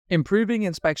Improving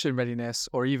inspection readiness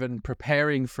or even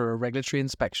preparing for a regulatory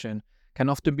inspection can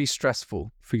often be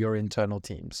stressful for your internal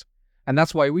teams. And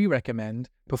that's why we recommend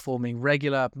performing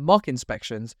regular mock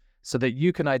inspections so that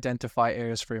you can identify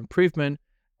areas for improvement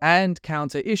and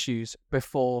counter issues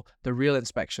before the real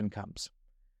inspection comes.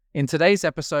 In today's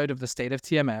episode of the State of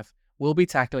TMF, we'll be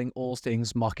tackling all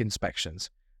things mock inspections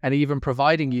and even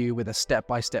providing you with a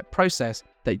step-by-step process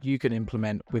that you can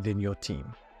implement within your team.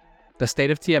 The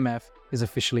State of TMF is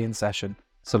officially in session,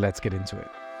 so let's get into it.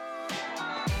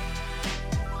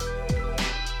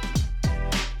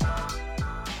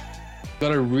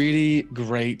 Got a really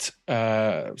great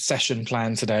session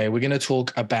planned today. We're going to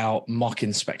talk about mock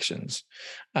inspections,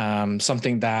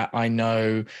 something that I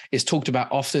know is talked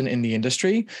about often in the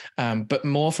industry, but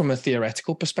more from a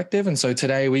theoretical perspective. And so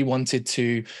today we wanted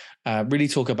to really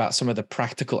talk about some of the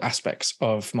practical aspects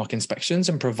of mock inspections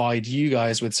and provide you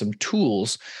guys with some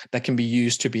tools that can be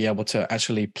used to be able to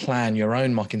actually plan your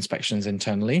own mock inspections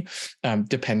internally,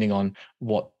 depending on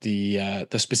what the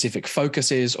specific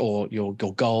focus is or your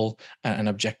goal and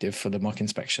objective for the mock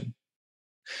inspection.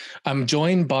 I'm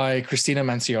joined by Cristina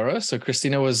Manciora. So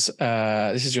Cristina was,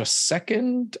 this is your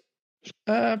second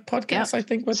podcast, I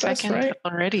think, with us, right?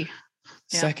 Already.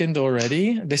 Second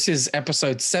already. This is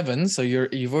episode 7, so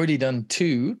you've already done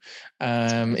 2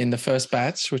 in the first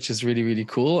batch, which is really, really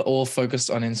cool. All focused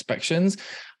on inspections.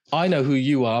 I know who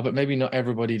you are, but maybe not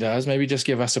everybody does. Maybe just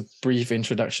give us a brief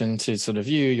introduction to sort of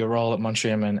you, your role at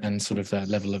Montream, and sort of that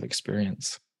level of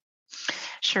experience.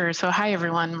 Sure. So hi,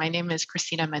 everyone. My name is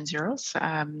Cristina Menziros.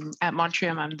 At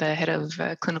Montream, I'm the head of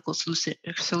clinical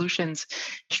solutions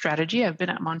strategy. I've been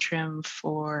at Montream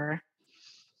for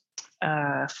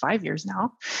 5 years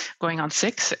now, going on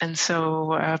 6. And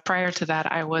so prior to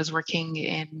that, I was working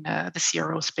in the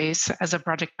CRO space as a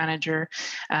project manager,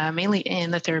 mainly in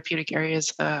the therapeutic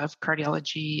areas of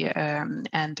cardiology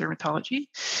and dermatology.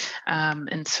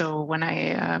 And so when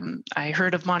I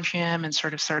heard of Montream and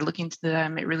sort of started looking into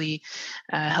them, it really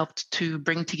helped to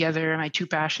bring together my 2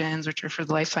 passions, which are for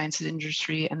the life sciences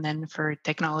industry and then for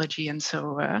technology. And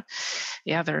so,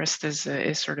 the rest is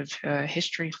sort of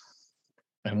history.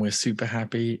 And we're super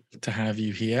happy to have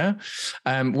you here.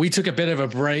 We took a bit of a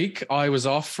break. I was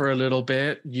off for a little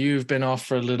bit. You've been off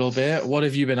for a little bit. What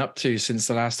have you been up to since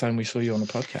the last time we saw you on the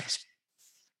podcast?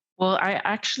 Well, I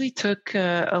actually took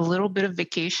a little bit of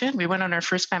vacation. We went on our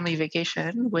first family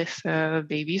vacation with a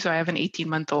baby. So I have an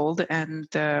 18-month-old, and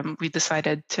we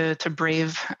decided to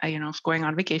brave, going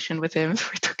on vacation with him. So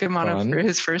we took him on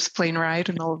his first plane ride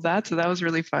and all of that. So that was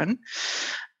really fun.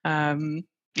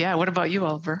 What about you,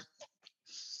 Oliver?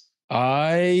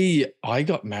 I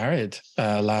got married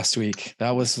last week.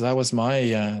 That was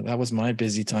my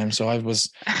busy time. So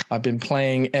I've been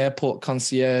playing airport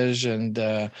concierge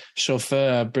and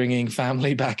chauffeur, bringing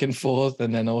family back and forth,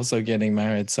 and then also getting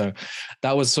married. So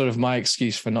that was sort of my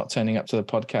excuse for not turning up to the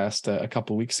podcast a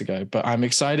couple of weeks ago. But I'm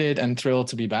excited and thrilled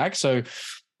to be back. So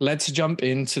let's jump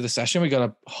into the session. We got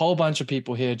a whole bunch of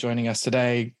people here joining us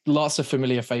today, lots of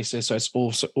familiar faces. So it's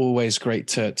also always great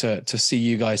to see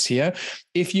you guys here.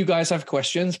 If you guys have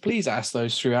questions, please ask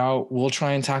those throughout. We'll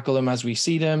try and tackle them as we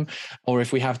see them, or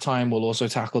if we have time, we'll also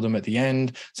tackle them at the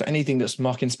end. So anything that's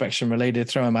mock inspection related,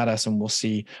 throw them at us and we'll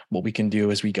see what we can do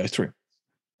as we go through.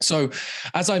 So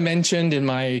as I mentioned in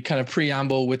my kind of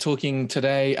preamble, we're talking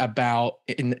today about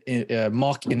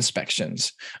mock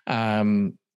inspections.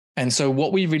 And so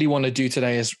what we really want to do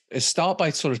today is start by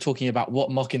sort of talking about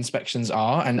what mock inspections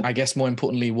are, and I guess more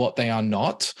importantly, what they are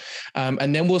not.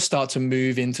 And then we'll start to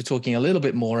move into talking a little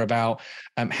bit more about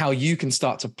how you can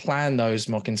start to plan those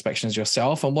mock inspections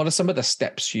yourself and what are some of the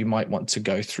steps you might want to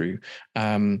go through.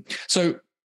 So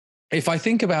if I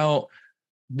think about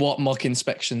what mock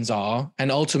inspections are and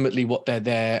ultimately what they're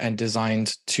there and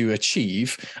designed to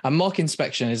achieve. A mock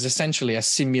inspection is essentially a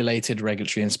simulated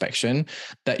regulatory inspection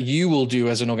that you will do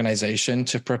as an organization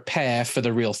to prepare for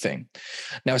the real thing.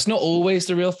 Now, it's not always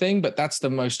the real thing, but that's the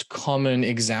most common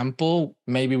example.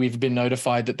 Maybe we've been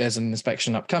notified that there's an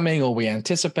inspection upcoming, or we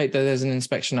anticipate that there's an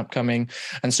inspection upcoming.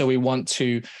 And so we want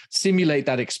to simulate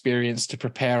that experience to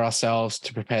prepare ourselves,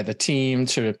 to prepare the team,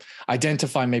 to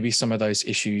identify maybe some of those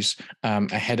issues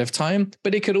ahead of time.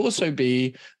 But it could also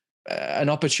be an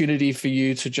opportunity for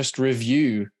you to just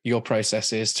review your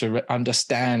processes to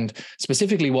understand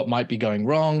specifically what might be going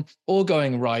wrong or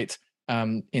going right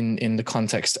in the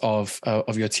context of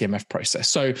your TMF process.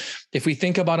 So if we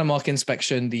think about a mock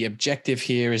inspection, the objective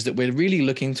here is that we're really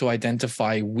looking to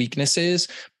identify weaknesses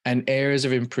and areas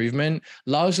of improvement,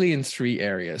 largely in 3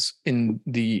 areas: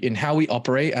 in how we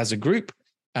operate as a group,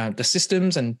 the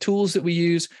systems and tools that we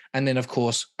use, and then of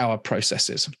course our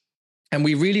processes. And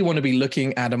we really want to be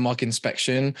looking at a mock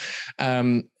inspection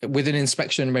with an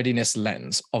inspection readiness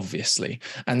lens, obviously.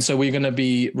 And so we're going to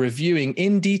be reviewing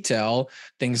in detail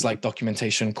things like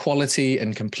documentation quality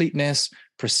and completeness,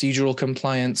 procedural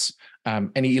compliance,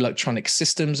 any electronic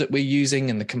systems that we're using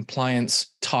and the compliance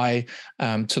tie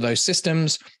to those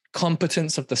systems,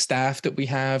 competence of the staff that we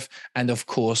have, and of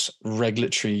course,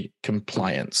 regulatory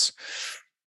compliance.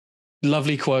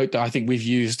 Lovely quote that I think we've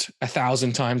used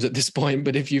 1,000 times at this point,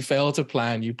 but if you fail to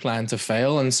plan, you plan to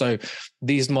fail. And so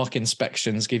these mock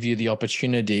inspections give you the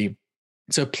opportunity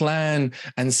to plan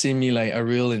and simulate a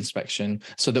real inspection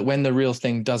so that when the real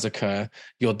thing does occur,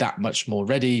 you're that much more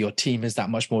ready, your team is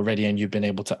that much more ready, and you've been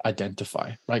able to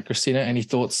identify. Right, Christina, any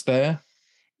thoughts there?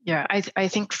 Yeah, I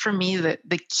think for me that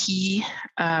the key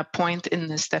point in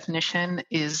this definition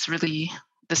is really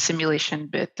the simulation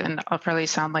bit. And I'll probably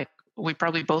sound like we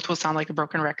probably both will sound like a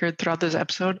broken record throughout this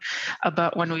episode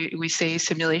about when we say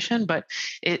simulation, but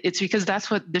it's because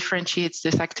that's what differentiates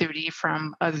this activity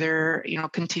from other,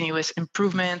 continuous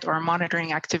improvement or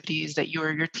monitoring activities that you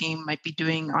or your team might be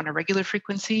doing on a regular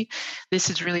frequency. This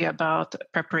is really about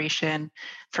preparation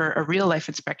for a real life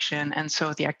inspection. And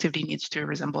so the activity needs to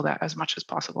resemble that as much as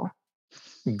possible.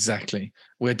 Exactly.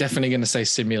 We're definitely going to say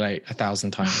simulate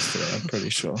 1,000 times today, I'm pretty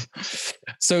sure.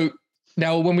 So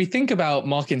now, when we think about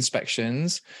mock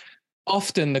inspections,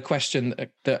 often the question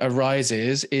that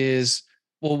arises is,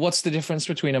 well, what's the difference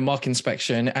between a mock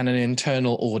inspection and an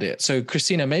internal audit? So,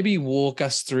 Christina, maybe walk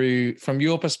us through, from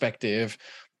your perspective,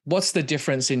 what's the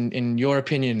difference in your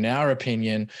opinion, in our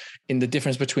opinion, in the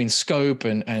difference between scope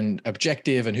and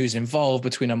objective and who's involved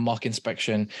between a mock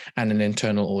inspection and an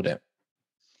internal audit?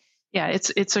 Yeah,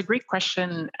 it's a great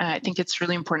question. I think it's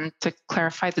really important to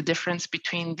clarify the difference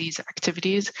between these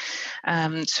activities.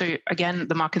 So again,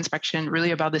 the mock inspection,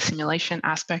 really about the simulation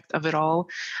aspect of it all.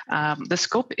 The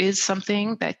scope is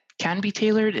something that can be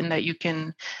tailored in that you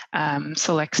can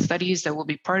select studies that will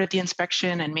be part of the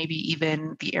inspection and maybe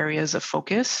even the areas of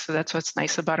focus. So that's what's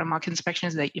nice about a mock inspection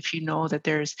is that if you know that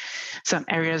there's some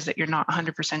areas that you're not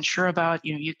 100% sure about,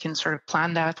 you can sort of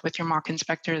plan that with your mock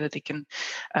inspector that they can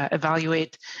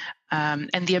evaluate.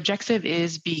 And the objective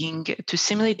is being to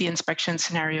simulate the inspection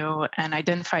scenario and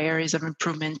identify areas of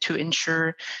improvement to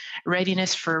ensure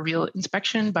readiness for a real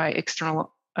inspection by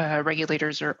external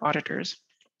regulators or auditors.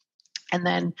 And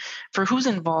then for who's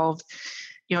involved,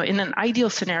 in an ideal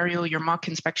scenario, your mock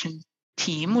inspection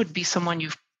team would be someone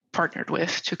you've partnered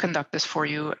with to conduct this for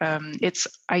you. It's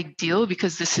ideal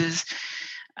because this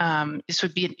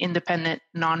would be an independent,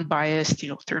 non-biased,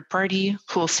 third party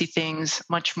who will see things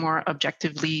much more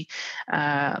objectively,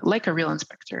 like a real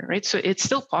inspector, right? So it's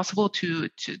still possible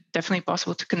definitely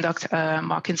possible to conduct a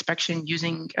mock inspection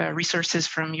using resources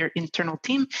from your internal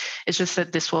team. It's just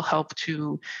that this will help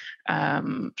to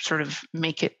sort of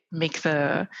make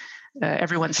the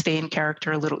everyone stay in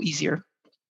character a little easier.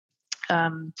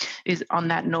 Is on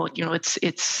that note,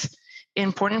 it's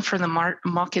important for the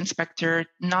mock inspector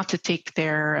not to take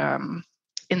their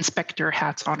inspector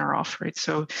hats on or off, right?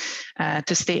 So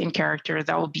to stay in character,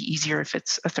 that will be easier if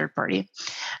it's a third party.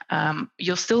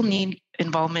 You'll still need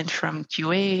involvement from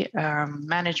QA,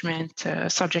 management,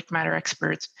 subject matter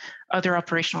experts, other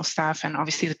operational staff, and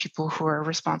obviously the people who are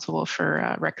responsible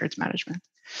for records management.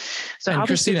 So, and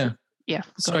Christina, yeah.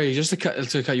 Sorry, just to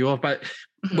cut you off, but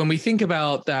when we think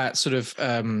about that sort of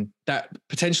that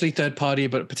potentially third party,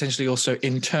 but potentially also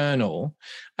internal,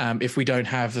 if we don't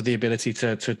have the ability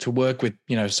to work with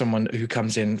someone who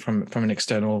comes in from an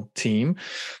external team,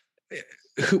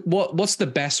 what's the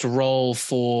best role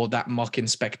for that mock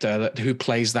inspector who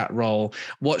plays that role?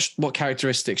 What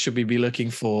characteristics should we be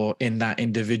looking for in that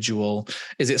individual?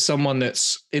 Is it someone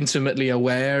that's intimately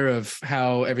aware of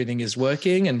how everything is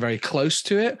working and very close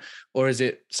to it, or is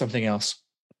it something else?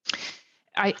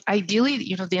 Ideally,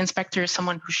 the inspector is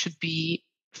someone who should be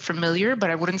familiar, but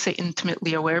I wouldn't say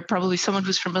intimately aware, probably someone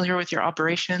who's familiar with your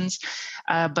operations,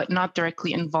 but not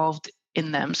directly involved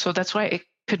in them. So that's why it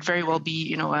could very well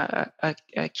be, a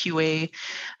QA,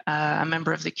 a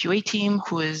member of the QA team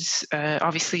who is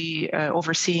obviously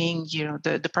overseeing,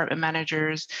 the department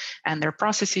managers and their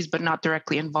processes, but not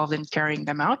directly involved in carrying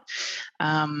them out.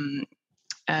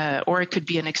 Or it could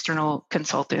be an external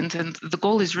consultant. And the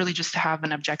goal is really just to have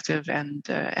an objective and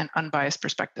an unbiased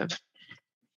perspective.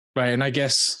 Right. And I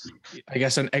guess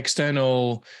an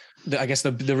external,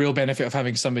 the real benefit of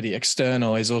having somebody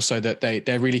external is also that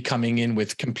they're really coming in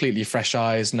with completely fresh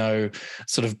eyes, no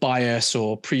sort of bias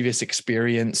or previous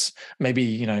experience.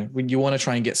 Maybe, when you want to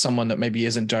try and get someone that maybe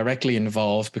isn't directly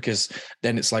involved, because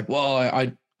then it's like,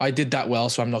 well, I did that well,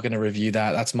 so I'm not going to review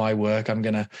that. That's my work. I'm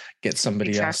going to get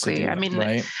somebody else to do Exactly. I it, mean,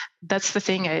 right? that's the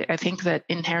thing. I think that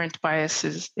inherent bias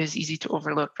is easy to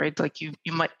overlook, right? Like you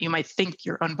might think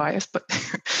you're unbiased, but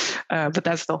but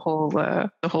that's the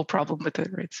whole problem with it,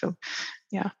 right? So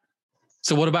yeah.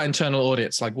 So what about internal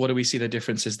audits? Like, what do we see the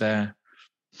differences there?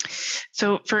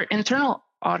 So for internal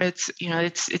audits,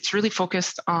 it's really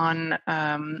focused on,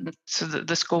 so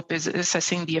the scope is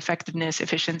assessing the effectiveness,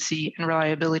 efficiency, and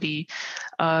reliability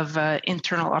of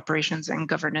internal operations and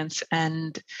governance.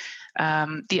 And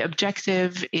the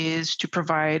objective is to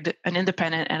provide an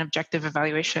independent and objective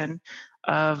evaluation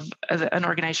of an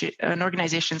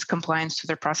organization's compliance to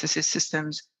their processes,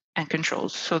 systems, and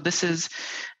controls. So this is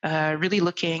really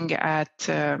looking at,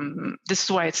 this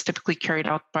is why it's typically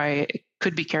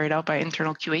could be carried out by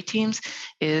internal QA teams,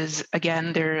 is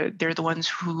again, they're the ones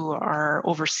who are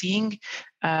overseeing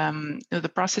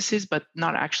the processes, but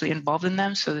not actually involved in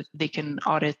them, so that they can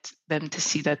audit them to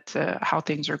see that how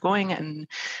things are going and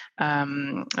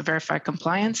verify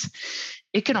compliance.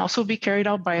 It can also be carried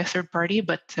out by a third party,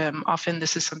 but often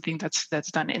this is something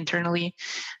that's done internally.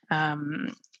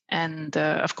 And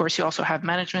of course, you also have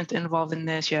management involved in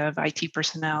this. You have IT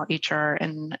personnel, HR,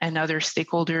 and other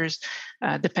stakeholders,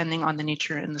 depending on the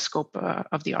nature and the scope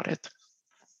of the audit.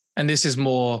 And this is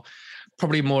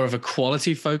probably more of a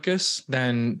quality focus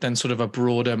than sort of a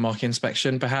broader mock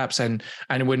inspection, perhaps. And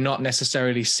we're not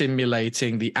necessarily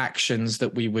simulating the actions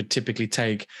that we would typically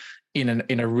take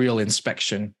in a real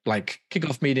inspection, like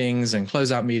kickoff meetings and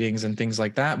closeout meetings and things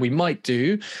like that. We might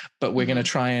do, but we're going to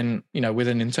try and, with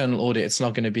an internal audit, it's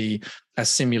not going to be as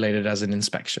simulated as an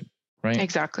inspection, right?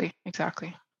 Exactly.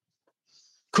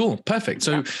 Cool. Perfect.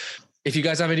 So if you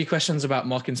guys have any questions about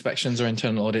mock inspections or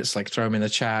internal audits, like throw them in the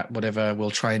chat, whatever. We'll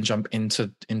try and jump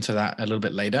into that a little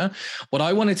bit later. What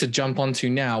I wanted to jump onto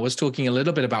now was talking a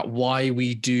little bit about why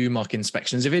we do mock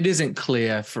inspections, if it isn't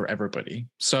clear for everybody.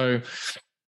 So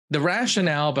the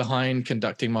rationale behind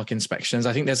conducting mock inspections,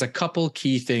 I think there's a couple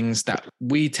key things that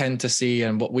we tend to see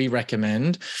and what we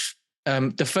recommend.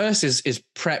 The first is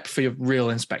prep for your real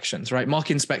inspections, right? Mock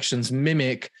inspections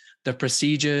mimic the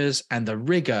procedures and the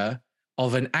rigor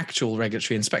of an actual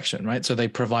regulatory inspection, right? So they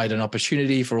provide an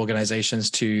opportunity for organizations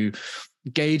to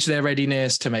gauge their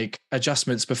readiness, to make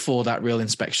adjustments before that real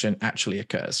inspection actually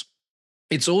occurs.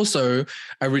 It's also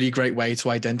a really great way to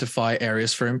identify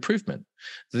areas for improvement.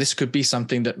 This could be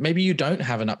something that maybe you don't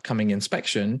have an upcoming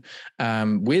inspection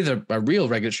with a real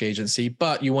regulatory agency,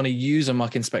 but you want to use a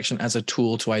mock inspection as a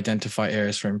tool to identify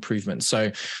areas for improvement.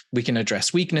 So we can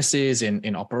address weaknesses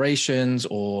in operations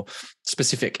or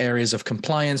specific areas of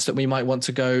compliance that we might want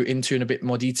to go into in a bit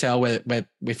more detail, where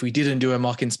if we didn't do a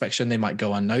mock inspection, they might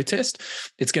go unnoticed.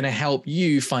 It's going to help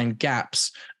you find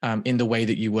gaps in the way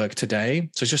that you work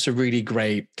today. So it's just a really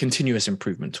great continuous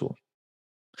improvement tool.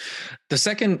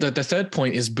 The third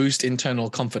point is boost internal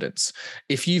confidence.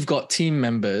 If you've got team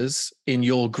members in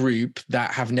your group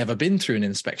that have never been through an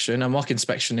inspection, a mock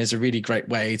inspection is a really great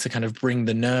way to kind of bring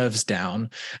the nerves down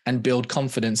and build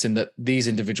confidence in that these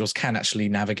individuals can actually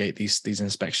navigate these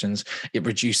inspections. It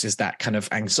reduces that kind of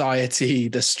anxiety,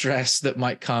 the stress that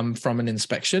might come from an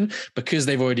inspection, because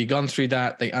they've already gone through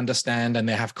that. They understand and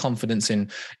they have confidence in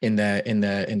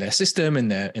their system, in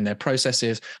their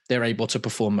processes. They're able to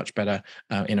perform much better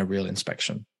in a real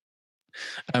inspection.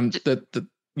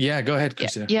 Yeah, go ahead,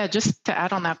 Christina. Yeah, just to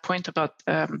add on that point about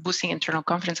boosting internal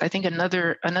confidence, I think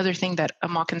another thing that a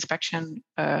mock inspection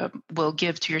will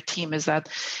give to your team is that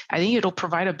I think it'll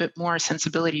provide a bit more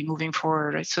sensibility moving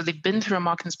forward. Right? So they've been through a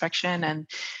mock inspection and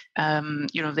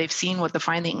they've seen what the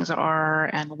findings are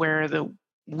and where the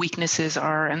weaknesses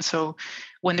are, and so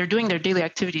when they're doing their daily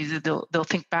activities, they'll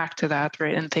think back to that,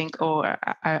 right, and think, oh,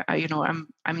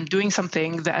 I'm doing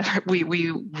something that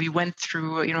we went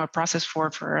through, a process for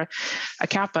a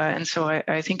CAPA, and so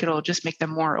I think it'll just make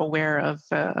them more aware of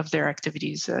their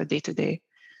activities day to day.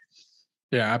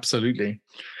 Yeah, absolutely.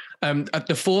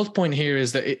 The fourth point here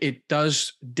is that it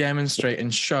does demonstrate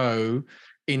and show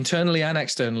internally and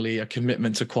externally a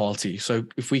commitment to quality. So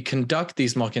if we conduct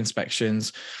these mock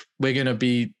inspections, we're going to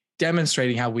be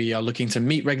demonstrating how we are looking to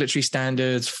meet regulatory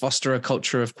standards, foster a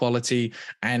culture of quality,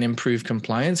 and improve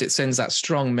compliance. It sends that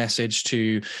strong message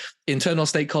to internal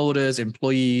stakeholders,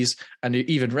 employees, and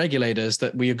even regulators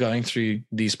that we are going through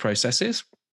these processes.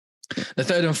 The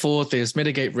third and fourth is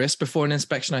mitigate risk before an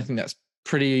inspection. I think that's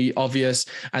pretty obvious,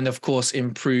 and of course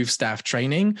improve staff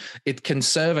training. It can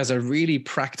serve as a really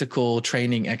practical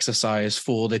training exercise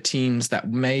for the teams that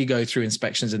may go through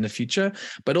inspections in the future,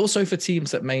 but also for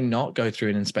teams that may not go through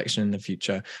an inspection in the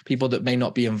future. People that may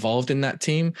not be involved in that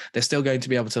team, they're still going to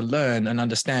be able to learn and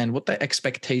understand what their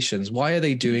expectations, why are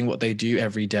they doing what they do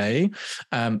every day.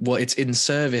 Well, it's in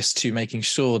service to making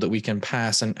sure that we can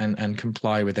pass and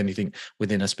comply with anything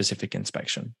within a specific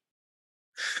inspection.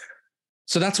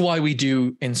 So that's why we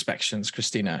do inspections,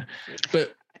 Christina.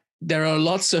 But there are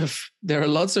lots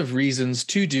of reasons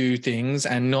to do things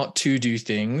and not to do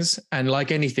things. And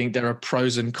like anything, there are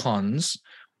pros and cons.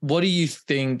 What do you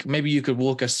think? Maybe you could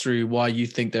walk us through why you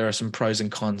think there are some pros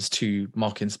and cons to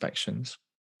mock inspections.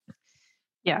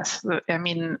 Yes, I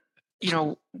mean,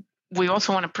 we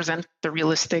also want to present the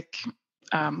realistic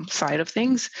side of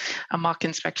things. A mock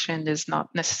inspection is not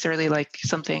necessarily like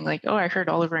something like, oh, I heard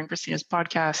Oliver and Christina's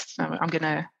podcast, I'm going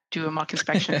to do a mock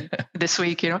inspection this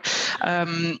week,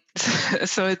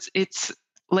 So it's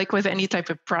like with any type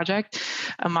of project,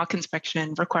 a mock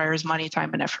inspection requires money,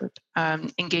 time, and effort.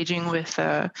 Engaging with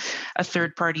a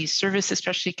third-party service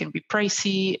especially can be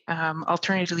pricey.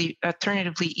 Alternatively,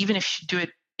 even if you do it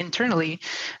internally,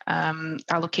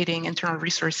 allocating internal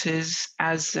resources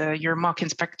as your mock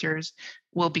inspectors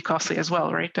will be costly as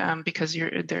well, right? Because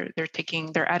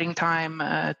they're adding time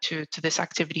to this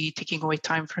activity, taking away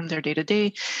time from their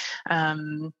day-to-day.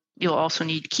 You'll also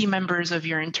need key members of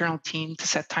your internal team to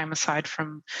set time aside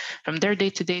from their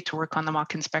day-to-day to work on the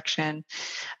mock inspection.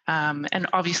 And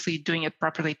obviously doing it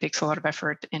properly takes a lot of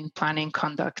effort in planning,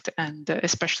 conduct, and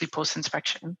especially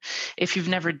post-inspection. If you've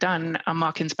never done a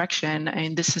mock inspection,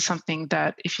 and this is something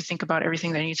that if you think about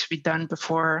everything that needs to be done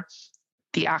before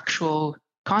the actual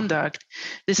conduct,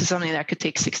 this is something that could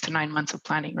take 6 to 9 months of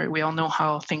planning, right? We all know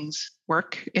how things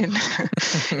work in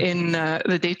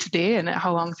the day-to-day and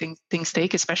how long things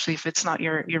take, especially if it's not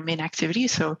your main activity.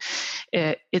 So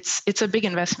it's a big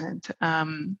investment.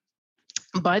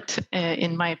 But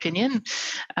in my opinion,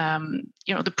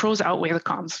 the pros outweigh the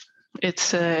cons.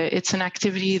 It's an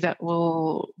activity that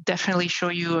will definitely show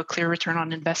you a clear return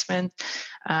on investment.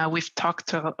 We've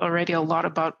talked already a lot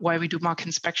about why we do mock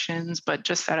inspections, but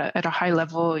just at a high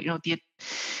level,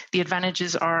 the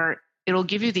advantages are it'll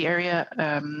give you the area,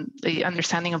 the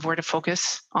understanding of where to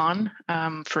focus on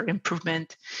for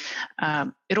improvement.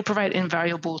 It'll provide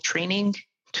invaluable training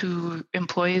to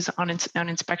employees on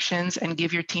inspections and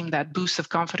give your team that boost of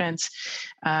confidence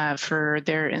for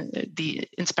the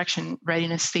inspection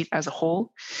readiness state as a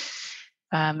whole.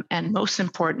 And most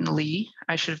importantly,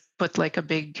 I should put like a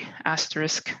big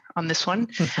asterisk on this one,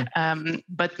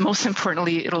 but most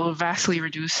importantly, it'll vastly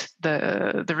reduce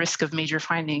the risk of major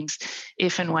findings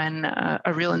if and when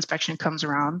a real inspection comes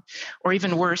around, or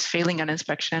even worse, failing an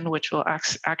inspection, which will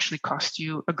actually cost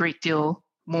you a great deal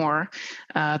more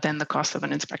than the cost of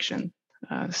an inspection,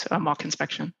 so a mock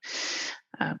inspection.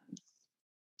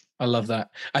 I love that.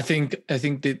 I think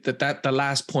that the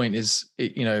last point is,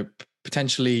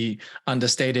 potentially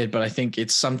understated, but I think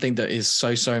it's something that is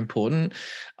so important.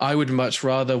 I would much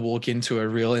rather walk into a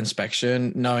real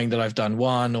inspection knowing that I've done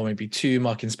 1 or maybe 2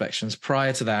 mock inspections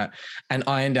prior to that and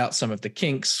ironed out some of the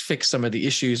kinks, fixed some of the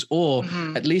issues, or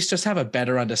at least just have a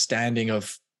better understanding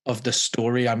of the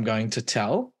story I'm going to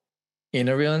tell in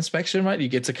a real inspection, right? You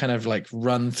get to kind of like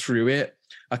run through it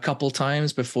a couple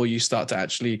times before you start to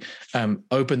actually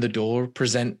open the door,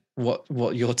 present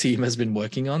what your team has been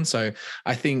working on. So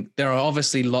I think there are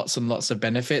obviously lots and lots of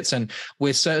benefits, and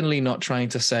we're certainly not trying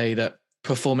to say that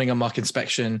performing a mock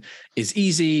inspection is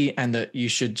easy and that you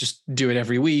should just do it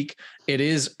every week. It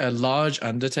is a large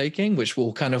undertaking, which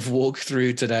we'll kind of walk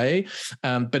through today,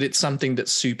 but it's something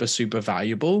that's super, super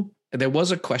valuable. There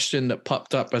was a question that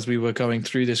popped up as we were going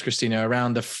through this, Christina,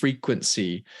 around the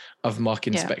frequency of mock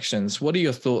inspections. What are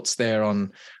your thoughts there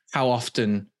on how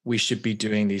often we should be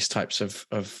doing these types of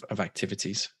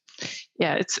activities?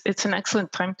 Yeah, it's an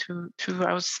excellent time to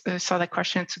I saw that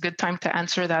question. It's a good time to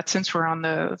answer that since we're on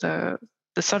the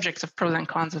subject of pros and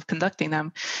cons of conducting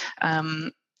them.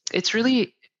 It's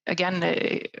really, again,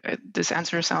 this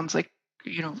answer sounds like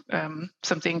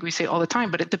something we say all the time,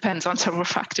 but it depends on several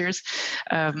factors,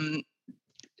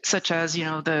 such as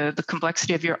the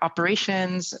complexity of your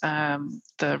operations,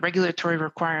 the regulatory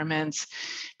requirements,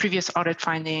 previous audit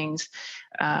findings.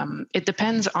 It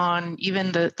depends on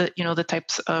even the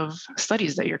types of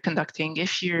studies that you're conducting.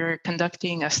 If you're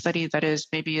conducting a study that is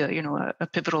maybe a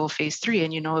pivotal phase 3,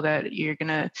 and that you're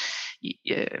gonna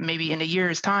maybe in a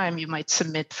year's time you might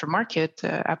submit for market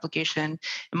application,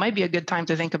 it might be a good time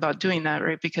to think about doing that,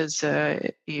 right? Because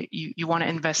you want to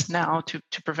invest now to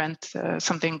prevent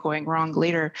something going wrong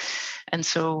later. And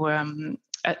so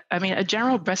I mean, a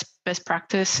general best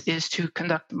practice is to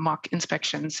conduct mock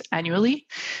inspections annually.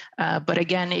 But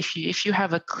again, if you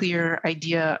have a clear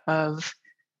idea of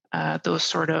those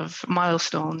sort of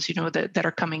milestones, that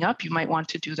are coming up, you might want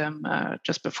to do them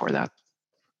just before that.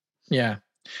 Yeah.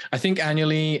 I think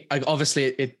annually,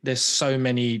 obviously, there's so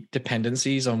many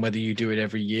dependencies on whether you do it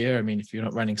every year. I mean, if you're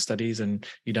not running studies and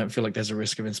you don't feel like there's a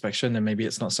risk of inspection, then maybe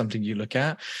it's not something you look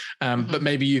at. But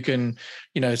maybe you can,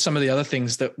 some of the other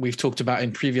things that we've talked about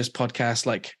in previous podcasts,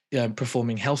 like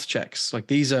performing health checks. Like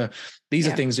these are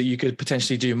things that you could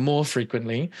potentially do more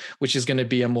frequently, which is going to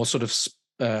be a more sort of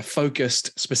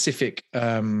focused, specific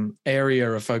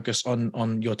area of focus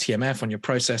on your TMF, on your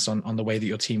process, on the way that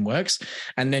your team works.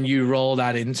 And then you roll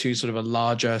that into sort of a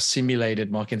larger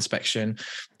simulated mock inspection.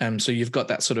 So you've got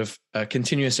that sort of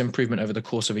continuous improvement over the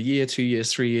course of a year, 2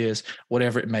 years, 3 years,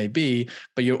 whatever it may be,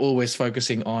 but you're always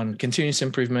focusing on continuous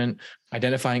improvement,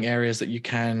 identifying areas that you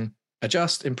can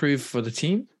adjust, improve for the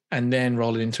team, and then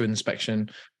roll it into an inspection,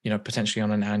 potentially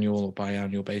on an annual or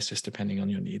biannual basis, depending on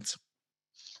your needs.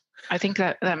 I think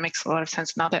that makes a lot of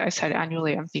sense. Now that I said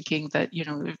annually, I'm thinking that,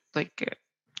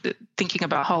 thinking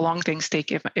about how long things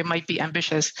take, it might be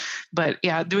ambitious, but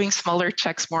yeah, doing smaller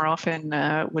checks more often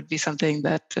would be something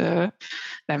that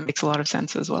makes a lot of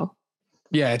sense as well.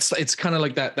 Yeah, it's kind of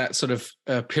like that sort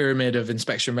of pyramid of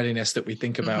inspection readiness that we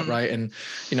think about, right? And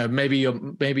maybe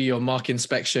your mock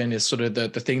inspection is sort of the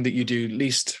thing that you do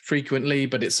least frequently,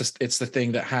 but it's the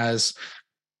thing that has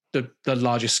the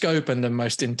largest scope and the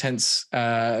most intensity.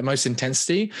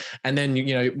 And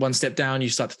then, one step down, you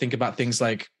start to think about things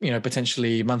like,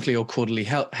 potentially monthly or quarterly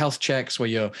health checks, where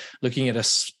you're looking at a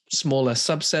smaller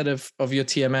subset of your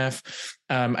TMF.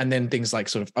 And then things like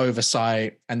sort of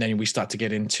oversight. And then we start to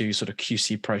get into sort of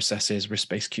QC processes,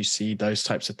 risk-based QC, those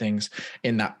types of things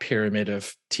in that pyramid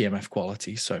of TMF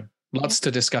quality. So lots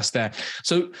to discuss there.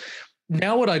 So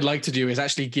now what I'd like to do is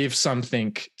actually give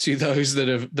something to those that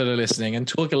are listening and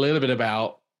talk a little bit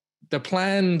about the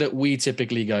plan that we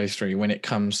typically go through when it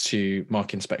comes to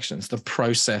mock inspections, the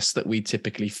process that we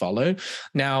typically follow.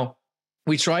 Now,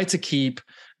 we try to keep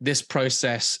this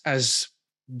process as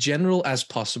general as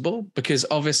possible, because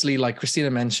obviously, like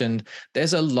Christina mentioned,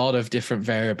 there's a lot of different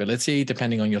variability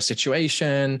depending on your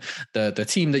situation, the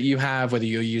team that you have, whether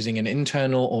you're using an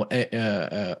internal or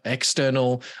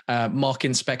external mock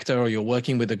inspector, or you're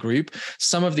working with a group.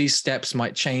 Some of these steps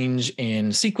might change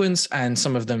in sequence, and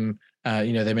some of them,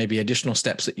 there may be additional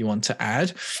steps that you want to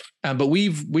add. But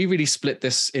we really split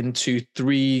this into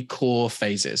 3 core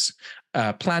phases: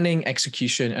 planning,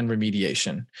 execution, and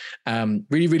remediation.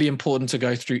 Really, really important to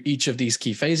go through each of these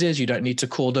key phases. You don't need to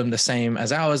call them the same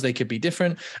as ours. They could be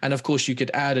different. And of course, you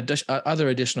could add other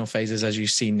additional phases as you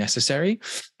see necessary.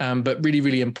 But really,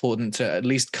 really important to at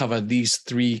least cover these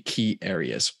 3 key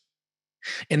areas.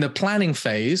 In the planning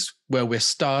phase, where we're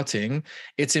starting,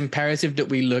 it's imperative that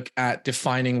we look at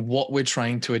defining what we're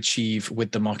trying to achieve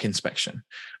with the mock inspection,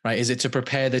 right? Is it to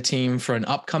prepare the team for an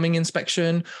upcoming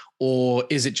inspection, or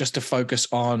is it just to focus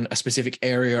on a specific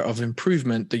area of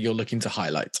improvement that you're looking to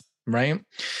highlight, right?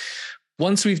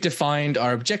 Once we've defined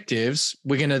our objectives,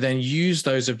 we're going to then use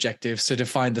those objectives to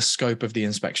define the scope of the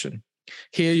inspection.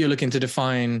 Here, you're looking to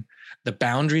define the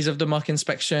boundaries of the mock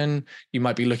inspection. You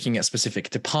might be looking at specific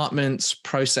departments,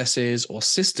 processes, or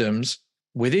systems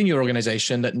within your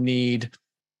organization that need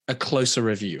a closer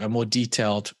review, a more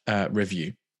detailed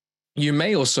review. You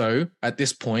may also, at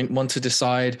this point, want to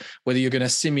decide whether you're going to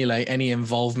simulate any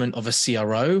involvement of a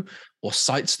CRO or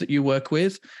sites that you work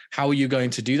with. How are you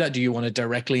going to do that? Do you want to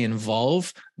directly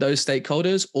involve those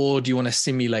stakeholders, or do you want to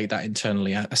simulate that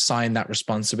internally, assign that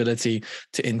responsibility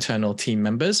to internal team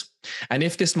members? And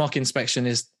if this mock inspection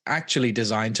is actually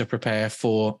designed to prepare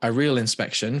for a real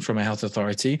inspection from a health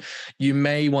authority, you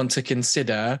may want to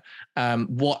consider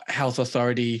what health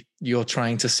authority you're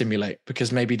trying to simulate,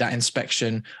 because maybe that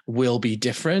inspection will be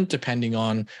different depending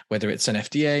on whether it's an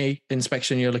FDA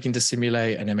inspection you're looking to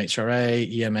simulate, an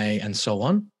MHRA, EMA, and so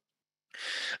on.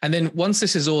 And then once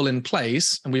this is all in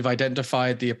place and we've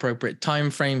identified the appropriate time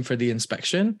frame for the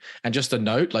inspection, and just a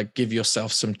note, like, give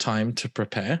yourself some time to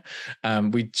prepare.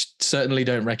 We certainly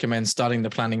don't recommend starting the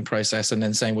planning process and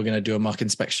then saying we're going to do a mock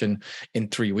inspection in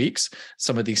 3 weeks.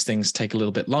 Some of these things take a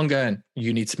little bit longer, and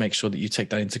you need to make sure that you take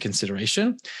that into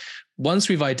consideration. Once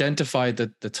we've identified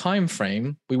the time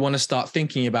frame, we want to start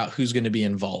thinking about who's going to be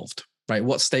involved. Right?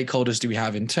 What stakeholders do we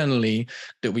have internally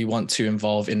that we want to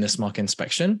involve in this mock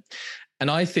inspection?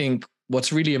 And I think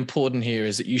what's really important here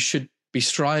is that you should be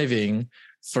striving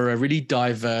for a really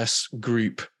diverse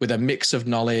group with a mix of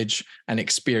knowledge and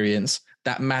experience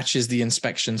that matches the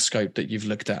inspection scope that you've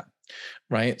looked at,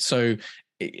 right? So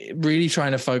really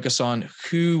trying to focus on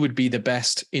who would be the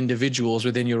best individuals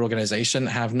within your organization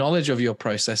that have knowledge of your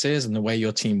processes and the way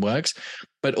your team works,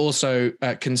 but also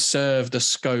conserve the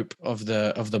scope of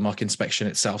the mock inspection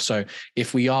itself. So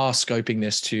if we are scoping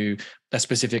this to a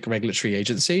specific regulatory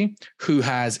agency, who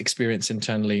has experience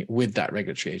internally with that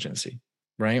regulatory agency,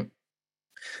 right?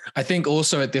 I think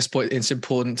also at this point, it's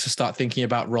important to start thinking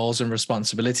about roles and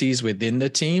responsibilities within the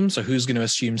team. So who's going to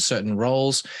assume certain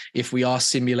roles? If we are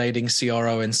simulating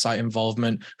CRO and site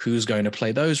involvement, who's going to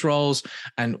play those roles?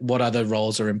 And what other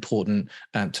roles are important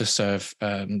to serve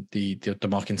the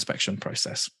mock inspection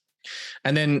process?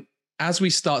 And then as we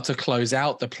start to close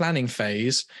out the planning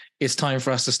phase, it's time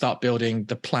for us to start building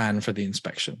the plan for the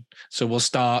inspection. So we'll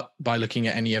start by looking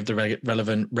at any of the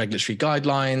relevant regulatory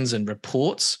guidelines and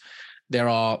reports. There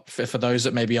are, for those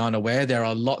that maybe aren't aware, there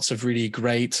are lots of really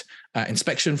great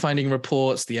inspection finding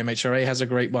reports. The MHRA has a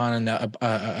great one, and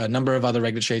a number of other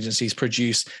regulatory agencies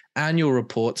produce annual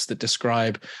reports that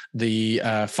describe the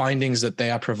findings that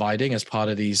they are providing as part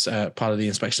of these part of the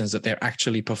inspections that they're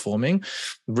actually performing.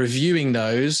 Reviewing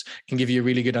those can give you a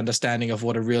really good understanding of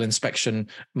what a real inspection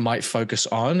might focus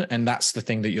on, and that's the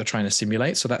thing that you're trying to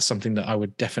simulate. So that's something that I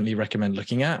would definitely recommend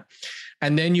looking at.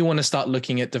 And then you want to start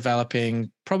looking at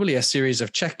developing probably a series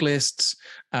of checklists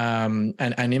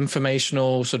and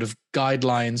informational sort of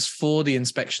guidelines for the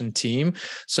inspection team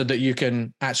so that you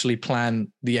can actually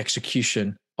plan the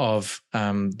execution of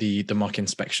the mock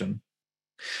inspection.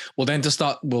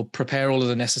 We'll prepare all of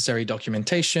the necessary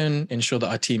documentation, ensure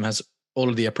that our team has all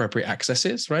of the appropriate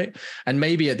accesses, right? And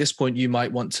maybe at this point, you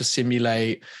might want to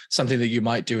simulate something that you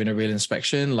might do in a real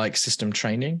inspection, like system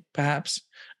training, perhaps.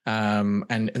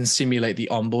 And simulate the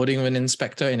onboarding of an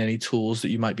inspector in any tools that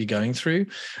you might be going through.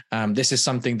 This is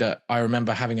something that I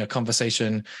remember having a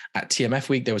conversation at TMF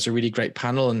Week. There was a really great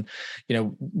panel, and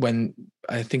when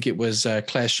I think it was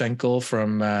Claire Schenkel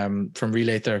from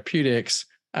Relay Therapeutics.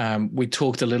 We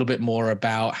talked a little bit more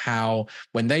about how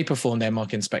when they performed their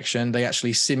mock inspection, they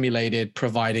actually simulated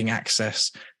providing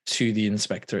access to the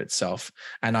inspector itself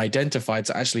and identified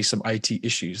actually some IT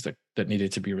issues that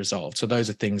needed to be resolved. So those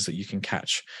are things that you can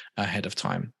catch ahead of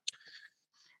time.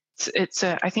 It's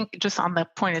I think just on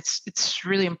that point, it's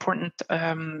really important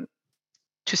to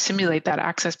simulate that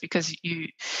access, because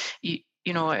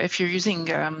you know, if you're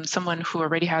using someone who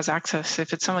already has access,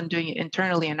 if it's someone doing it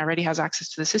internally and already has access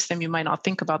to the system, you might not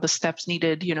think about the steps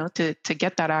needed, to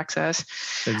get that access.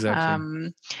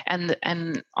 Exactly.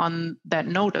 And on that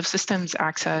note of systems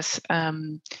access,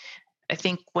 I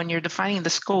think when you're defining the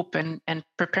scope and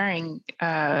preparing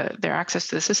their access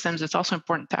to the systems, it's also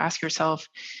important to ask yourself,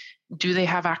 do they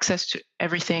have access to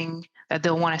everything that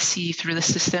they'll want to see through the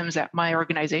systems at my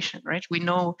organization, right? We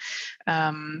know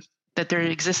that there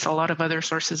exists a lot of other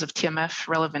sources of TMF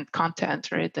relevant content,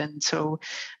 right? And so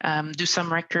do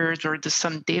some records or does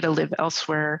some data live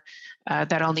elsewhere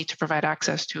that I'll need to provide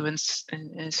access to? And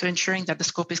so ensuring that the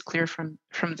scope is clear from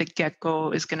the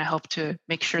get-go is going to help to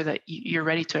make sure that you're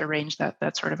ready to arrange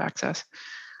that sort of access.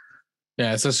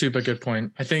 Yeah, it's a super good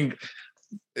point. I think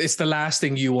it's the last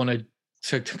thing you want to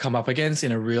come up against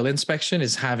in a real inspection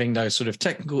is having those sort of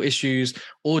technical issues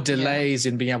or delays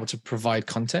in being able to provide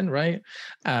content, right?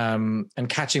 And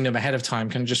catching them ahead of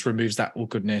time kind of just removes that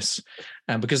awkwardness.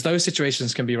 Because those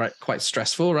situations can be quite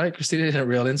stressful, right, Christina, in a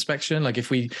real inspection. Like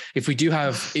if we do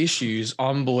have issues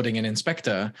onboarding an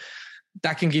inspector,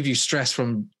 that can give you stress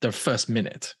from the first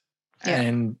minute.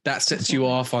 And that sets you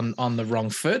off on the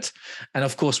wrong foot. And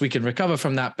of course, we can recover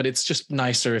from that, but it's just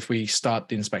nicer if we start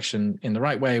the inspection in the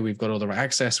right way. We've got all the right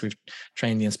access. We've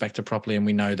trained the inspector properly, and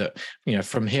we know that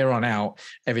from here on out,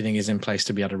 everything is in place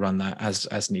to be able to run that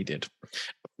as needed.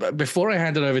 But before I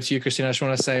hand it over to you, Christina, I just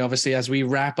want to say, obviously, as we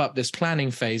wrap up this planning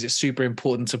phase, it's super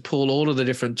important to pull all of the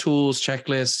different tools,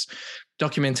 checklists,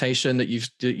 documentation that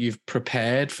you've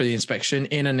prepared for the inspection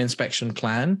in an inspection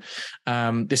plan.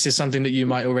 This is something that you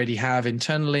might already have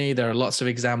internally. There are lots of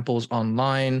examples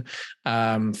online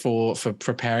for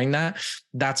preparing that.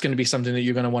 That's going to be something that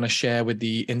you're going to want to share with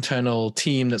the internal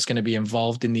team that's going to be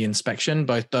involved in the inspection,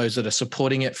 both those that are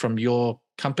supporting it from your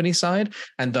company side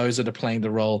and those that are playing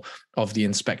the role of the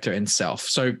inspector itself.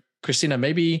 So, Christina,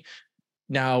 maybe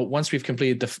now, once we've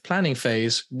completed the planning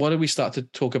phase, what do we start to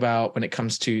talk about when it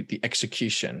comes to the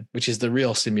execution, which is the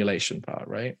real simulation part,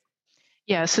 right?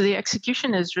 Yeah, so the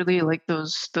execution is really like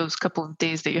those couple of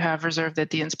days that you have reserved that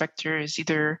the inspector is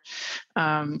either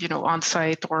on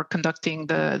site or conducting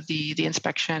the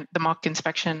inspection, the mock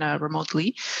inspection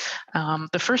remotely.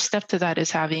 The first step to that is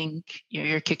having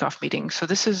your kickoff meeting. So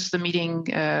this is the meeting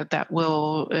that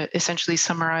will essentially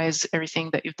summarize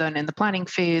everything that you've done in the planning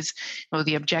phase,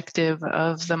 the objective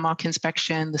of the mock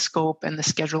inspection, the scope, and the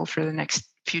schedule for the next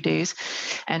few days,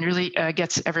 and really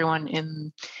gets everyone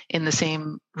in the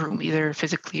same room, either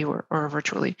physically or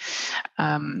virtually.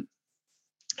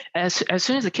 As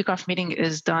soon as the kickoff meeting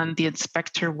is done, the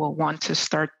inspector will want to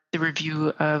start the review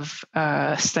of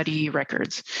study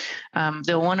records.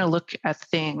 They'll want to look at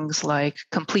things like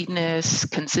completeness,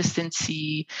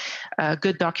 consistency,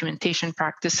 good documentation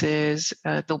practices.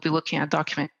 They'll be looking at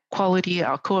document quality,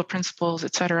 Alcoa principles,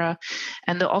 et cetera.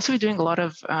 And they'll also be doing a lot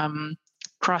of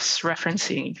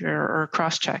cross-referencing or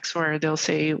cross-checks, where they'll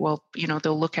say, well,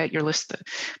 they'll look at your list,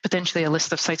 potentially a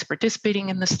list of sites participating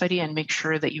in the study, and make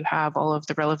sure that you have all of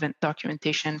the relevant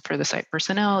documentation for the site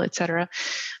personnel, et cetera.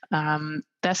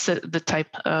 That's the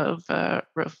type of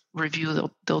review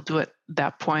they'll do at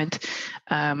that point,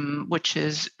 which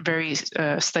is very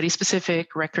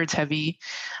study-specific, records-heavy.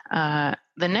 The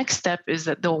next step is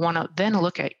that they'll want to then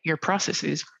look at your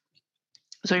processes.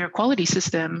 So your quality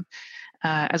system,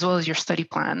 as well as your study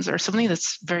plans, are something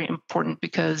that's very important,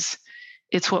 because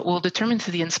it's what will determine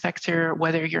to the inspector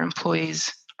whether your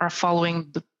employees are following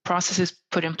the processes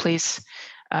put in place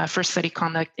for study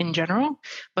conduct in general,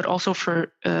 but also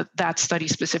for that study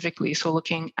specifically. So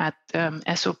looking at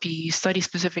SOPs,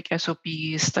 study-specific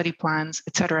SOPs, study plans,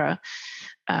 et cetera,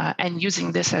 and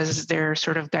using this as their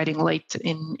sort of guiding light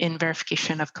in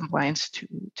verification of compliance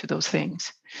to those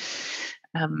things.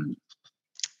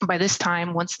 By this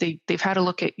time, once they've had a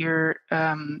look at your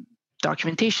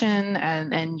documentation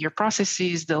and your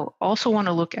processes, they'll also want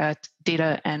to look at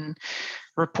data and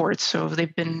reports. So if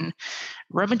they've been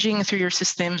rummaging through your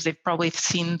systems, they've probably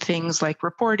seen things like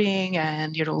reporting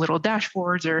and little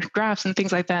dashboards or graphs and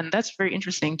things like that. And that's very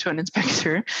interesting to an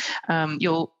inspector.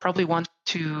 You'll probably want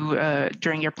to,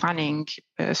 during your planning,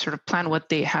 sort of plan what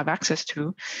they have access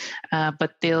to,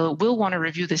 but will want to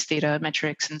review this data,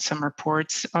 metrics, and some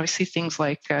reports. Obviously, things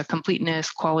like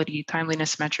completeness, quality,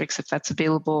 timeliness metrics, if that's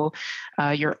available.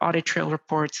 Your audit trail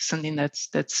reports is something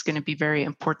that's going to be very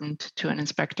important to an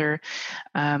inspector.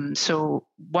 So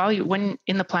when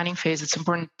in the planning phase, it's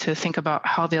important to think about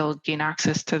how they'll gain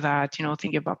access to that,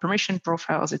 thinking about permission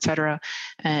profiles, et cetera,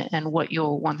 and what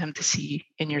you'll want them to see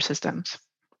in your systems.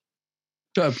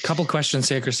 A couple questions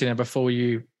here, Christina, before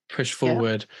you push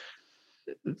forward.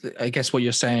 Yeah. I guess what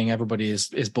you're saying, everybody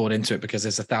is bought into it, because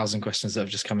there's 1,000 questions that have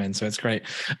just come in. So it's great.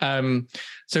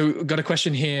 So got a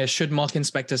question here. Should mock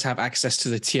inspectors have access to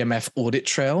the TMF audit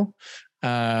trail?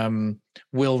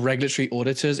 Will regulatory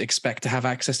auditors expect to have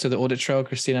access to the audit trail?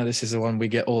 Christina, this is the one we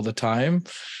get all the time.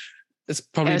 It's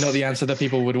probably not the answer that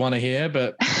people would want to hear,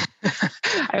 but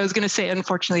I was going to say,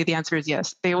 unfortunately, the answer is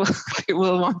yes. They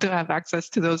will want to have access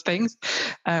to those things.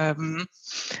 I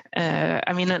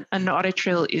mean, an audit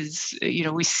trail is,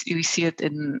 we see it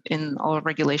in all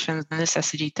regulations, the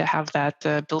necessity to have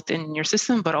that built in your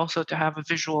system, but also to have a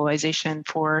visualization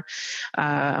for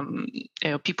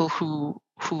people who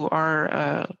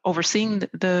are overseeing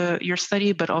your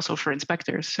study, but also for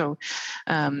inspectors. So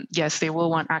yes, they will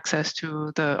want access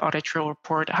to the audit trail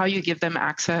report. How you give them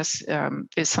access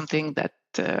is something that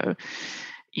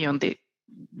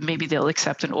maybe they'll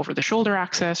accept an over-the-shoulder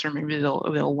access, or maybe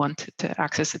they'll want to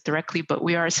access it directly. But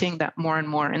we are seeing that more and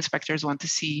more inspectors want to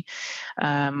see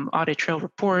audit trail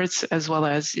reports, as well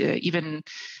as even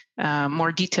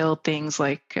more detailed things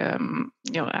like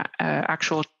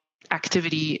actual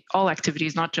all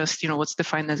activities, not just what's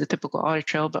defined as a typical audit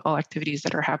trail, but all activities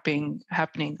that are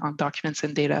happening on documents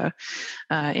and data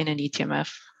in an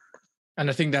eTMF. And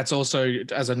I think that's also,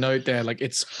 as a note there, like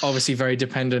it's obviously very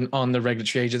dependent on the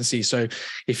regulatory agency. So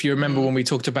if you remember when we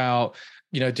talked about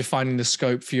defining the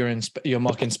scope for your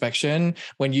mock inspection,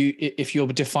 if you're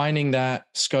defining that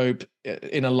scope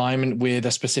in alignment with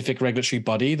a specific regulatory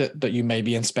body that you may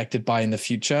be inspected by in the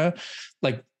future,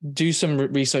 like do some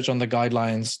research on the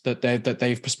guidelines that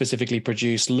they've specifically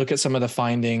produced. Look at some of the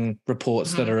finding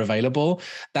reports that are available.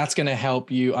 That's going to help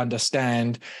you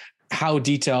understand how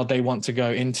detailed they want to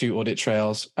go into audit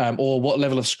trails, or what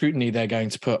level of scrutiny they're going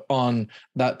to put on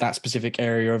that specific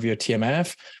area of your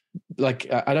TMF.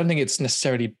 Like, I don't think it's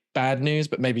necessarily bad news,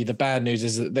 but maybe the bad news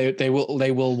is that they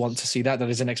will want to see that. That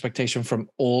is an expectation from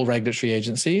all regulatory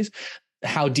agencies.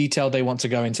 How detailed they want to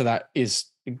go into that is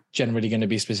generally going to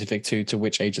be specific to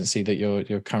which agency that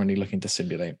you're currently looking to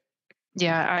simulate.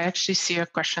 Yeah, I actually see a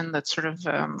question that's sort of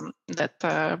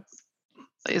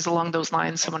is along those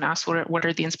lines. Someone asked, what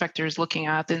are the inspectors looking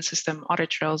at in system audit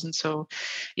trails? And so,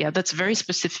 yeah, that's very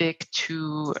specific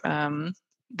to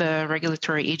the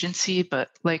regulatory agency. But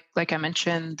like I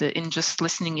mentioned, in just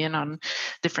listening in on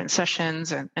different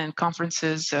sessions and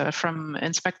conferences from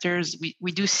inspectors,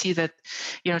 we do see that,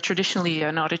 traditionally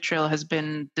an audit trail has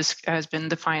been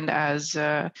defined as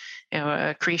a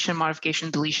creation,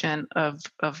 modification, deletion of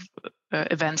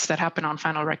events that happen on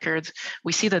final records.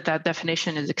 We see that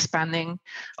definition is expanding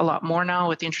a lot more now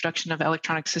with the introduction of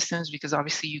electronic systems, because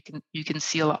obviously you can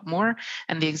see a lot more,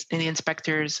 and the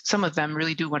inspectors, some of them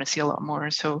really do want to see a lot more.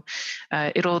 So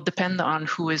it'll depend on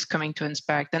who is coming to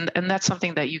inspect, and that's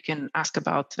something that you can ask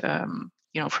about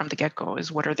from the get-go,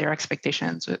 is what are their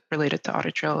expectations related to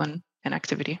audit trail and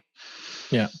activity.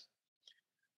 Yeah.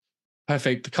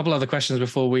 Perfect. A couple other questions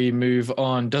before we move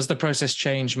on. Does the process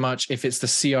change much if it's the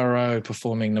CRO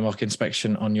performing the mock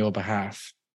inspection on your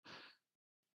behalf?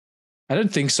 I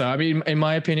don't think so. I mean, in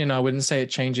my opinion, I wouldn't say it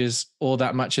changes all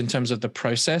that much in terms of the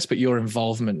process, but your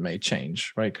involvement may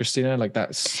change, right, Christina? Like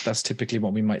that's typically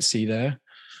what we might see there.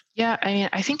 Yeah, I mean,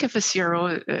 I think if a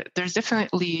CRO, there's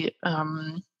definitely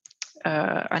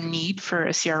a need for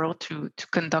a CRO to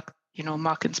conduct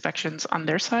mock inspections on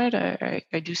their side.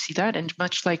 I do see that, and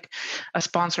much like a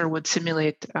sponsor would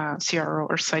simulate CRO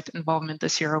or site involvement, the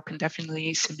CRO can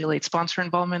definitely simulate sponsor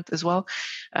involvement as well,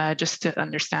 just to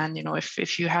understand,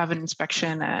 if you have an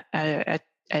inspection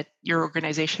at your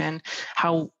organization,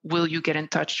 how will you get in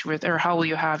touch with, or how will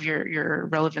you have your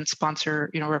relevant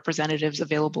sponsor representatives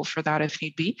available for that if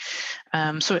need be.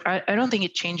 So I don't think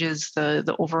it changes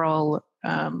the overall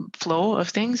flow of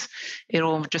things.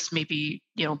 It'll just maybe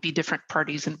be different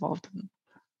parties involved.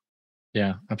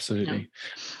 Yeah, absolutely.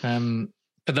 Yeah.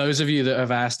 For those of you that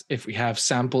have asked if we have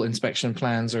sample inspection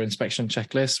plans or inspection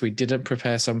checklists, we didn't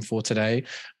prepare some for today,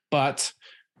 but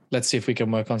let's see if we can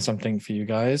work on something for you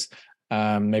guys.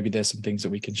 Maybe there's some things that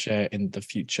we can share in the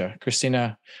future.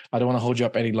 Christina, I don't want to hold you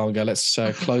up any longer. Let's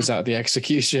close out the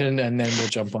execution, and then we'll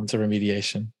jump on to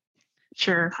remediation.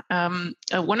 Sure.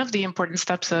 One of the important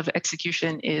steps of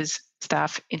execution is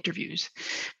staff interviews.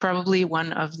 Probably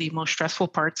one of the most stressful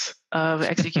parts of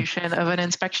execution of an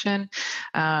inspection.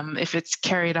 If it's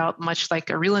carried out much like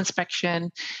a real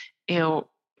inspection,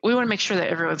 we want to make sure that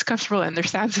everyone's comfortable and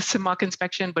understands it's a mock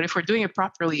inspection. But if we're doing it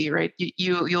properly, right,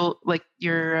 you'll like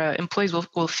your employees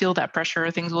will feel that pressure.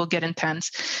 Things will get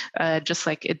intense, just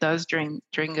like it does during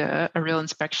a real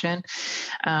inspection.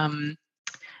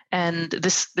 And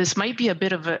this might be a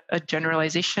bit of a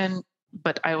generalization,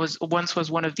 but I was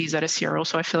one of these at a CRO,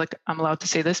 so I feel like I'm allowed to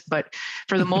say this. But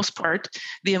for the most part,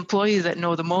 the employees that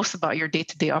know the most about your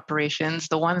day-to-day operations,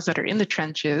 the ones that are in the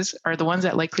trenches, are the ones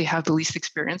that likely have the least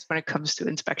experience when it comes to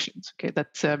inspections. Okay,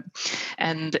 that's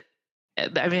and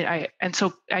I mean,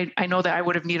 I know that I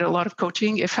would have needed a lot of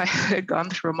coaching if I had gone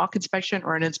through a mock inspection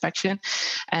or an inspection.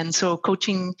 And so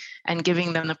coaching and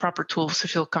giving them the proper tools to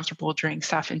feel comfortable during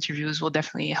staff interviews will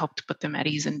definitely help to put them at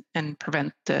ease and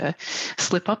prevent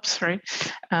slip-ups, right?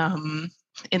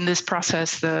 In this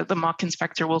process, the mock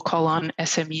inspector will call on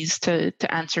SMEs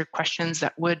to answer questions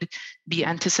that would be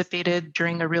anticipated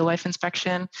during a real-life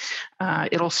inspection.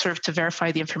 It'll serve to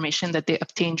verify the information that they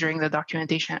obtain during the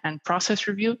documentation and process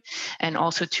review, and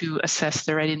also to assess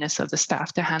the readiness of the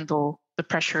staff to handle the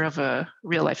pressure of a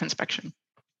real-life inspection.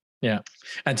 Yeah.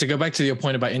 And to go back to your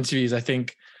point about interviews, I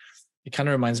think it kind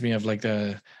of reminds me of like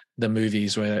the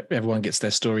movies where everyone gets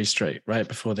their story straight right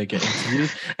before they get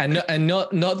interviewed, and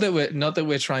not that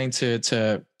we're trying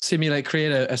to simulate,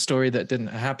 create a story that didn't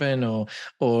happen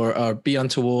or be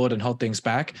untoward and hold things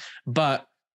back. But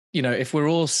if we're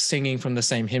all singing from the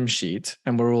same hymn sheet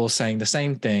and we're all saying the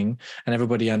same thing and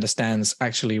everybody understands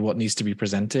actually what needs to be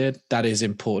presented, that is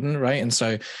important, right? And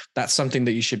so that's something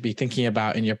that you should be thinking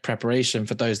about in your preparation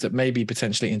for those that may be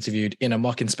potentially interviewed in a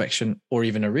mock inspection or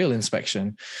even a real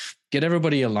inspection. Get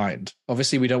everybody aligned.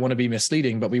 Obviously, we don't want to be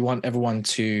misleading, but we want everyone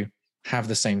to have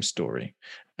the same story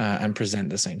and present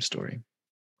the same story.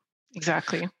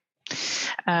 Exactly.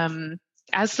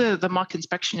 As the mock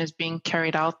inspection is being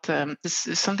carried out, this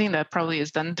is something that probably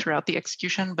is done throughout the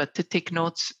execution, but to take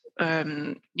notes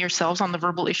yourselves on the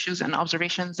verbal issues and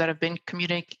observations that have been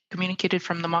communicated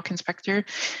from the mock inspector,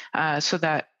 so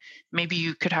that maybe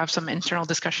you could have some internal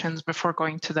discussions before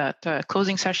going to that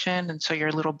closing session, and so you're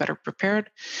a little better prepared.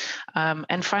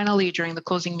 And finally, during the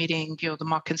closing meeting, the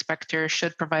mock inspector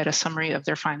should provide a summary of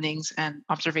their findings and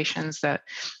observations that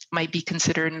might be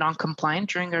considered non-compliant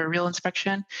during a real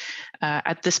inspection.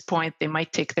 At this point, they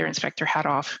might take their inspector hat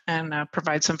off and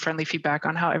provide some friendly feedback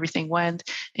on how everything went,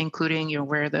 including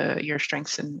where your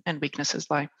strengths and weaknesses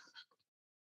lie.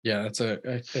 Yeah, that's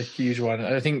a huge one.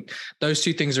 I think those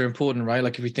two things are important, right?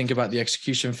 Like if we think about the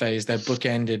execution phase, they're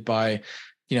bookended by,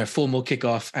 formal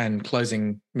kickoff and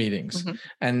closing meetings. Mm-hmm.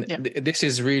 And Yeah. this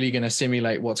is really going to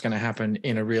simulate what's going to happen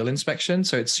in a real inspection.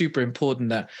 So it's super important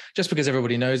that just because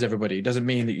everybody knows everybody doesn't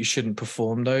mean that you shouldn't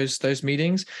perform those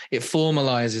meetings. It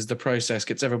formalizes the process,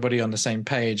 gets everybody on the same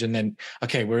page, and then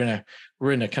okay, we're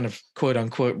in a kind of quote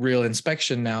unquote real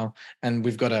inspection now, and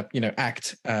we've got to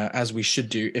act as we should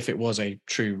do if it was a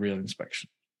true real inspection.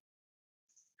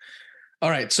 All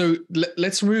right, so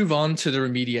let's move on to the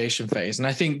remediation phase. And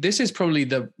I think this is probably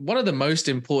one of the most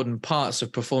important parts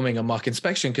of performing a mock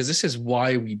inspection, because this is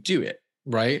why we do it,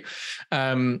 right?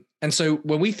 And so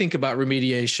when we think about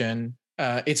remediation,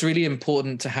 it's really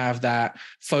important to have that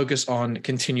focus on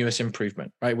continuous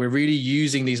improvement, right? We're really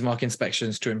using these mock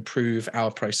inspections to improve our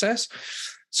process.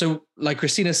 So like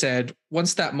Christina said,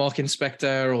 once that mock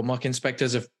inspector or mock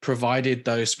inspectors have provided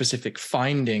those specific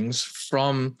findings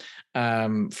from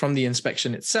the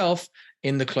inspection itself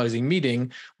in the closing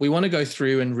meeting, we want to go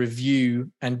through and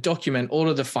review and document all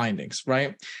of the findings,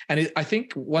 right? And I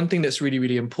think one thing that's really,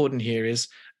 really important here is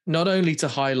not only to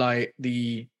highlight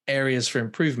the areas for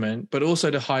improvement, but also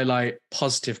to highlight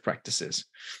positive practices.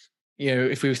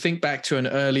 If we think back to an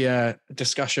earlier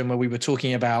discussion where we were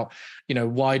talking about,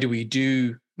 why do we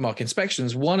do mock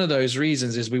inspections? One of those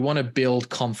reasons is we want to build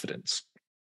confidence,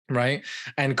 right?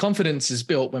 And confidence is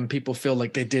built when people feel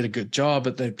like they did a good job,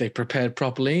 but they prepared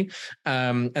properly.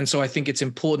 And so I think it's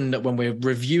important that when we're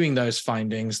reviewing those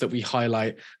findings that we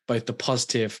highlight both the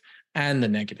positive and the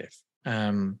negative.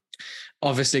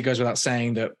 Obviously, it goes without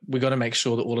saying that we got to make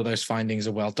sure that all of those findings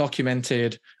are well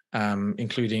documented,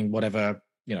 including whatever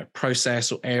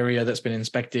process or area that's been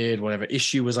inspected, whatever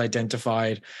issue was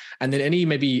identified, and then any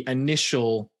maybe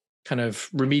initial kind of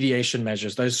remediation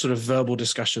measures, those sort of verbal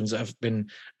discussions that have been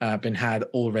had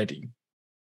already.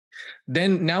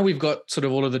 Then now we've got sort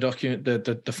of all of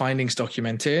the findings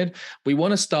documented. We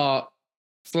want to start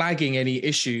flagging any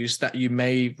issues that you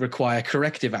may require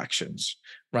corrective actions,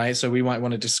 right? So we might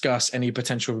want to discuss any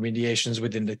potential remediations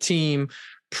within the team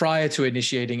prior to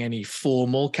initiating any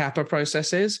formal CAPA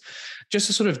processes. Just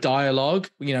a sort of dialogue.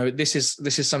 This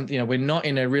is something, we're not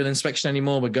in a real inspection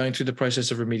anymore. We're going through the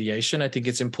process of remediation. I think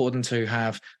it's important to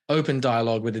have open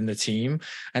dialogue within the team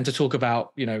and to talk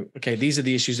about, okay, these are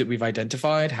the issues that we've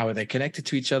identified. How are they connected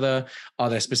to each other? Are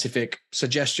there specific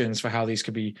suggestions for how these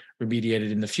could be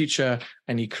remediated in the future?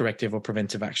 Any corrective or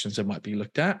preventive actions that might be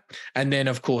looked at? And then,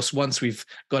 of course, once we've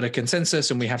got a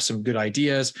consensus and we have some good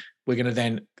ideas, we're going to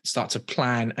then start to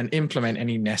plan and implement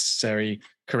any necessary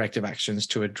corrective actions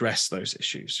to address those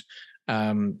issues.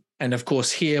 And of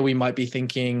course, here we might be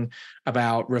thinking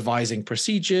about revising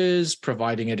procedures,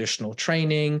 providing additional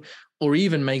training, or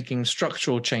even making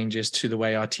structural changes to the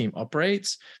way our team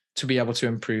operates to be able to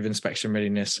improve inspection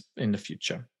readiness in the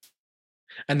future.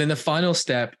 And then the final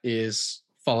step is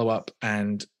follow-up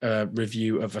and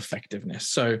review of effectiveness.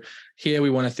 So here we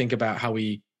want to think about how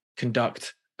we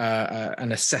conduct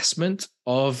an assessment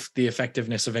of the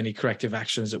effectiveness of any corrective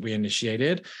actions that we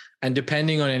initiated. And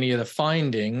depending on any of the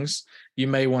findings, you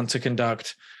may want to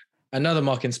conduct another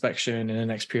mock inspection in the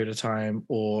next period of time,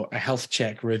 or a health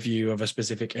check review of a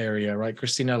specific area, right,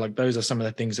 Christina? Like those are some of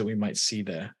the things that we might see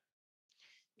there.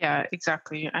 Yeah,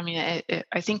 exactly. I mean,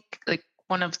 I think like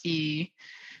one of the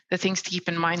things to keep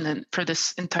in mind then for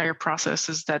this entire process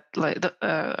is that like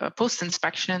the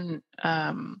post-inspection,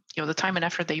 the time and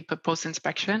effort that you put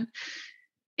post-inspection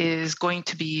is going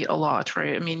to be a lot,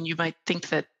 right? I mean, you might think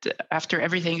that after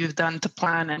everything you've done to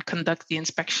plan and conduct the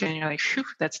inspection, you're like, phew,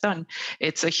 that's done.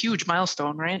 It's a huge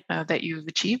milestone, right, that you've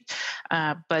achieved.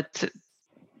 But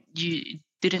you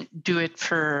didn't do it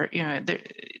for,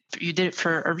 you did it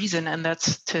for a reason, and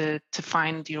that's to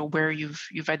find, where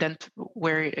you've identified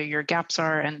where your gaps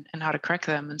are and how to correct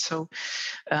them. And so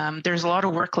there's a lot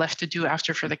of work left to do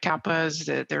after for the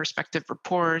CAPAs, their respective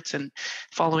reports, and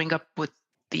following up with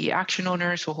the action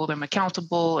owners who hold them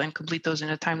accountable and complete those in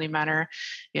a timely manner.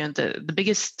 And the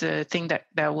biggest thing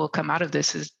that will come out of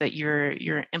this is that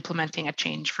you're implementing a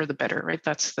change for the better, right?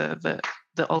 That's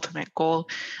the ultimate goal.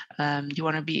 You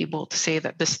want to be able to say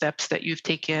that the steps that you've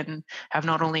taken have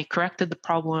not only corrected the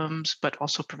problems, but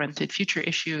also prevented future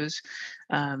issues.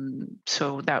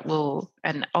 So that will,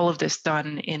 and all of this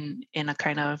done in a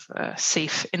kind of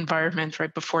safe environment,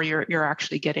 right, before you're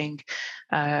actually getting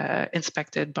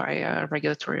inspected by a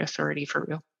regulatory authority for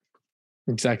real.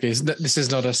 Exactly. This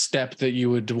is not a step that you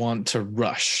would want to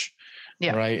rush.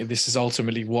 Yeah. Right. This is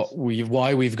ultimately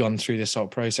why we've gone through this whole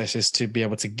process, is to be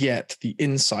able to get the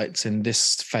insights in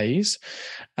this phase.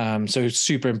 So it's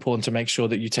super important to make sure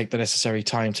that you take the necessary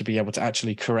time to be able to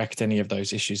actually correct any of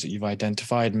those issues that you've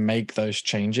identified, make those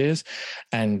changes,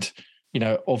 and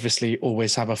obviously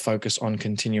always have a focus on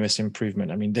continuous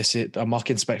improvement. I mean, a mock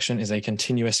inspection is a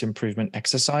continuous improvement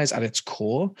exercise at its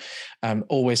core.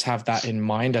 Always have that in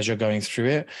mind as you're going through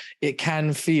it. It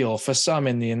can feel, for some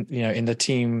in the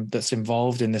team that's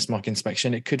involved in this mock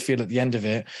inspection, it could feel at the end of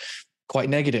it quite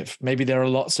negative. Maybe there are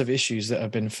lots of issues that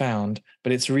have been found,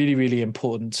 but it's really, really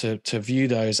important to view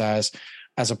those as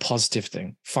a positive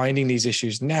thing. Finding these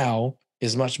issues now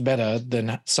is much better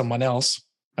than someone else,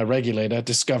 a regulator,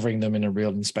 discovering them in a real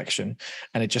inspection.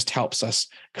 And it just helps us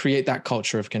create that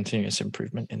culture of continuous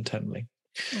improvement internally.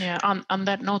 Yeah. On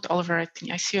that note, Oliver, I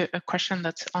think I see a question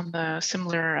that's on the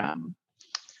similar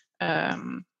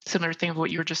thing of what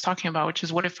you were just talking about, which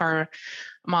is, what if our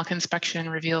mock inspection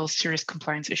reveals serious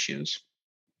compliance issues?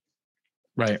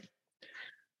 Right.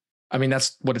 I mean,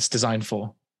 that's what it's designed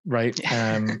for. Right.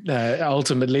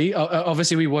 Ultimately,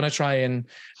 obviously, we want to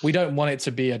we don't want it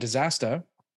to be a disaster.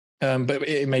 But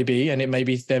it may be, and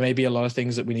there may be a lot of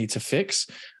things that we need to fix.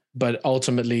 But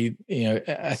ultimately,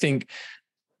 I think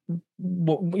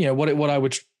what I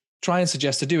would try and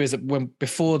suggest to do is that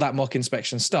before that mock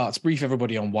inspection starts, brief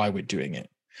everybody on why we're doing it.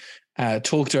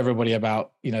 Talk to everybody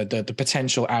about the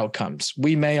potential outcomes.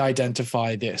 We may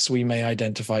identify this. We may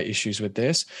identify issues with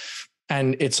this,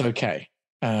 and it's okay.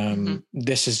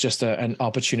 This is just an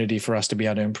opportunity for us to be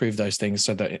able to improve those things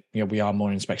so that we are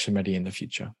more inspection ready in the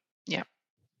future. Yeah.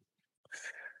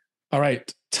 All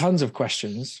right, tons of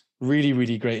questions. Really,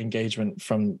 really great engagement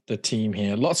from the team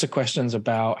here. Lots of questions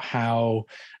about how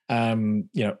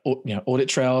audit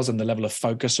trails and the level of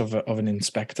focus of an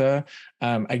inspector.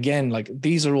 Again,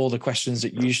 these are all the questions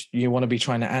that you want to be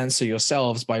trying to answer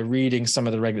yourselves by reading some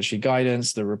of the regulatory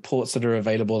guidance, the reports that are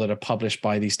available that are published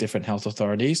by these different health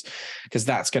authorities, because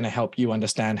that's going to help you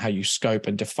understand how you scope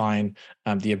and define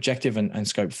the objective and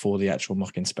scope for the actual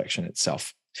mock inspection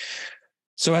itself.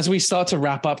 So as we start to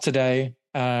wrap up today,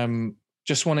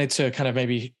 just wanted to kind of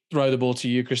maybe throw the ball to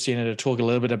you, Christina, to talk a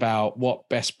little bit about what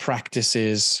best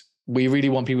practices we really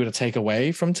want people to take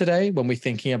away from today when we're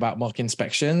thinking about mock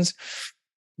inspections.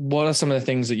 What are some of the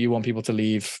things that you want people to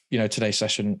leave, today's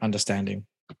session understanding?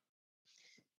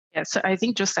 Yeah, so I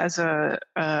think just as a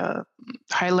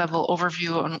high-level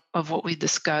overview of what we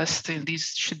discussed, these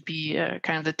should be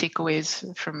kind of the takeaways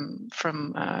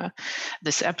from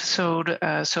this episode.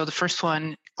 So the first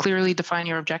one, clearly define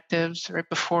your objectives right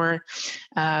before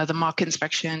the mock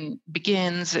inspection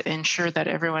begins. Ensure that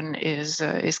everyone is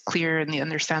clear in the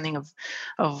understanding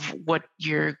of what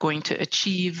you're going to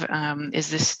achieve. Is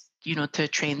this to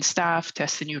train staff,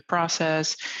 test a new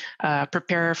process,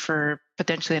 prepare for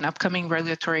potentially an upcoming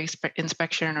regulatory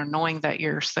inspection, or knowing that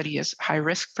your study is high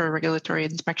risk for a regulatory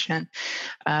inspection,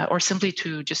 or simply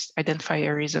to just identify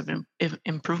areas of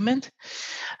improvement.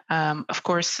 Of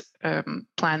course,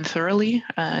 plan thoroughly.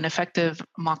 An effective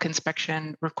mock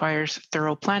inspection requires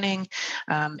thorough planning,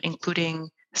 including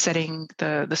setting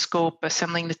the scope,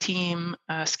 assembling the team,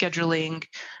 scheduling,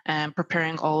 and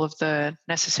preparing all of the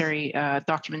necessary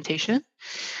documentation.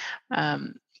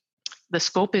 The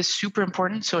scope is super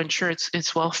important, so ensure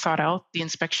it's well thought out. The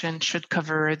inspection should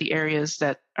cover the areas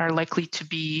that are likely to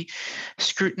be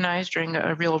scrutinized during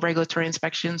a real regulatory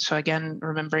inspection. So again,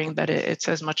 remembering that it's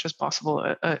as much as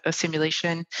possible a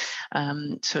simulation.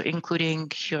 So including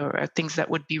things that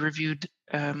would be reviewed,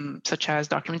 such as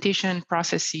documentation,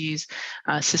 processes,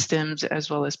 systems, as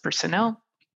well as personnel.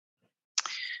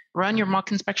 Run your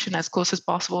mock inspection as close as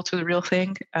possible to the real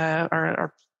thing.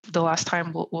 The last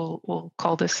time we'll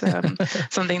call this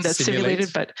something that's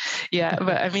simulated, but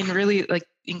I mean, really,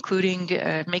 including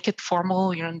make it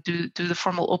formal. Do the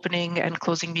formal opening and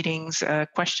closing meetings,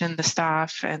 question the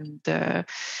staff, and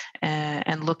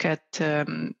look at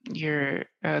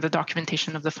the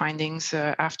documentation of the findings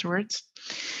afterwards.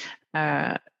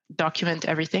 Document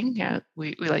everything.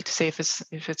 We like to say if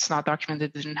it's not documented,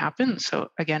 it didn't happen. So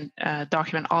again,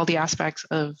 document all the aspects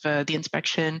of the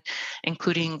inspection,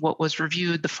 including what was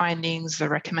reviewed, the findings, the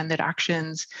recommended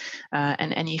actions,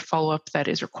 and any follow-up that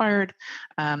is required.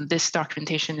 This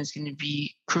documentation is going to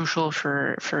be crucial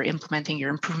for implementing your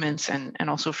improvements and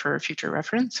also for future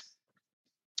reference.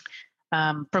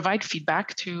 Provide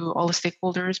feedback to all the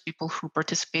stakeholders, people who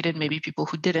participated, maybe people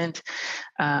who didn't.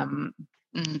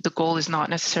 The goal is not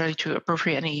necessarily to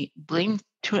appropriate any blame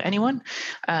to anyone,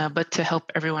 but to help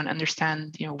everyone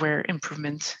understand, where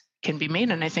improvements can be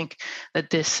made. And I think that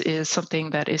this is something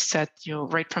that is set,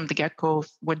 right from the get-go.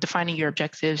 When defining your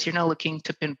objectives, you're not looking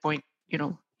to pinpoint,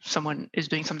 someone is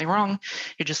doing something wrong.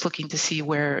 You're just looking to see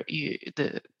where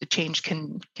the change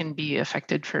can be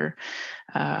affected for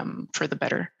the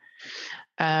better.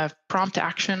 Prompt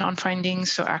action on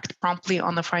findings, so act promptly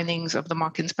on the findings of the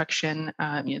mock inspection.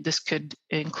 This could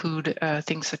include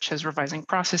things such as revising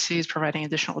processes, providing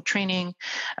additional training,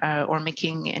 or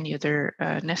making any other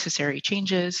necessary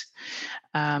changes.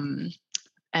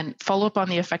 And follow up on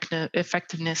the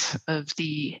effectiveness of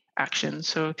the action.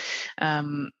 So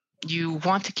you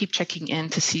want to keep checking in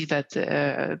to see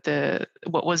that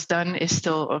what was done is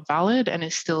still valid and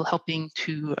is still helping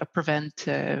to prevent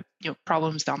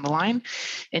problems down the line.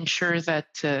 Ensure that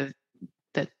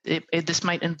this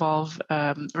might involve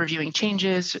reviewing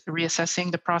changes,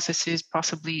 reassessing the processes,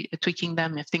 possibly tweaking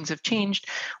them if things have changed,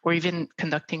 or even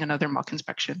conducting another mock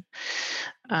inspection.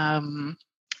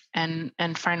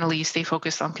 And finally, stay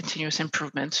focused on continuous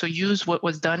improvement. So use what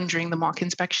was done during the mock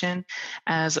inspection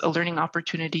as a learning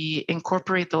opportunity,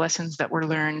 incorporate the lessons that were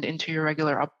learned into your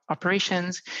regular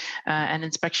operations and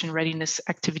inspection readiness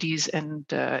activities, and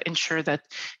ensure that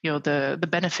the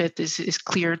benefit is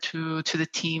clear to the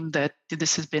team that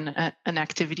this has been an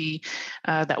activity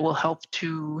that will help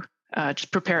to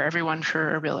just prepare everyone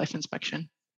for a real life inspection.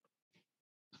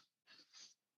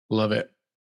 Love it.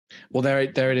 Well, there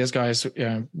it is, guys.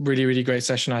 Really, really great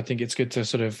session. I think it's good to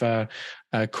sort of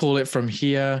call it from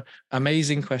here.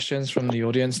 Amazing questions from the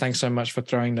audience. Thanks so much for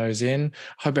throwing those in.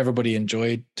 Hope everybody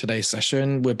enjoyed today's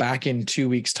session. We're back in 2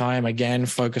 weeks' time, again,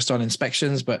 focused on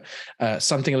inspections, but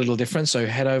something a little different. So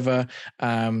head over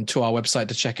to our website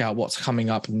to check out what's coming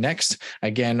up next.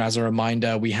 Again, as a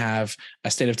reminder, we have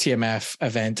a State of TMF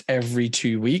event every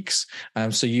 2 weeks.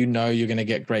 So you're going to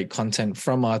get great content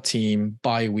from our team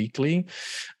bi-weekly.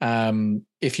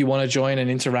 If you want to join and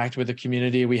interact with the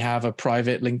community, we have a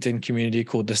private LinkedIn community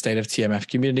called the State of TMF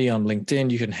community on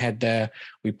LinkedIn. You can head there.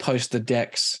 We post the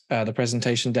decks, the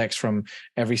presentation decks from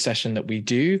every session that we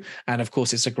do. And of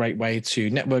course, it's a great way to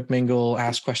network, mingle,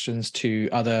 ask questions to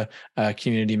other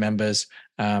community members,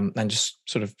 and just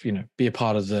sort of, be a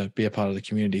part of the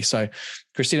community. So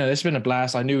Christina, this has been a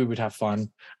blast. I knew we would have fun.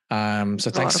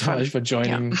 So thanks so much for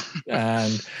joining. Yeah.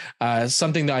 And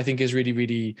something that I think is really,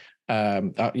 really,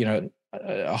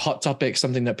 a hot topic,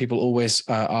 something that people always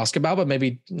ask about, but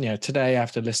maybe today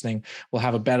after listening, we'll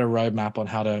have a better roadmap on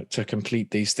how to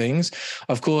complete these things.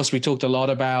 Of course, we talked a lot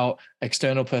about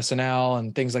external personnel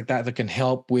and things like that can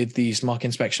help with these mock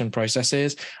inspection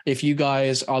processes. If you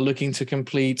guys are looking to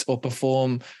complete or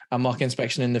perform a mock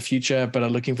inspection in the future, but are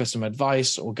looking for some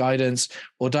advice or guidance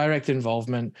or direct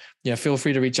involvement, feel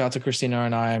free to reach out to Christina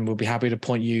and I, and we'll be happy to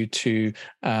point you to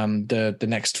the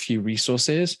next few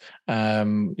resources.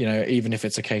 Even if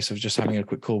it's a case of just having a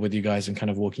quick call with you guys and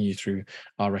kind of walking you through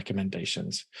our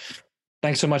recommendations.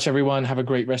 Thanks so much, everyone. Have a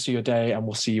great rest of your day, and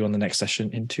we'll see you on the next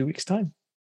session in 2 weeks' time.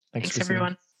 Thanks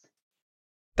everyone.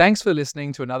 Thanks for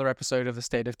listening to another episode of the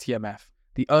State of TMF,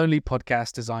 the only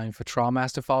podcast designed for trial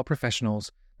master file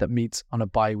professionals that meets on a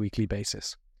bi-weekly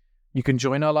basis. You can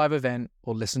join our live event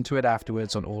or listen to it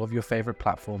afterwards on all of your favorite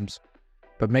platforms.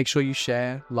 But make sure you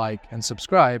share, like, and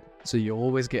subscribe so you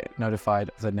always get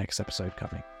notified of the next episode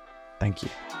coming. Thank you.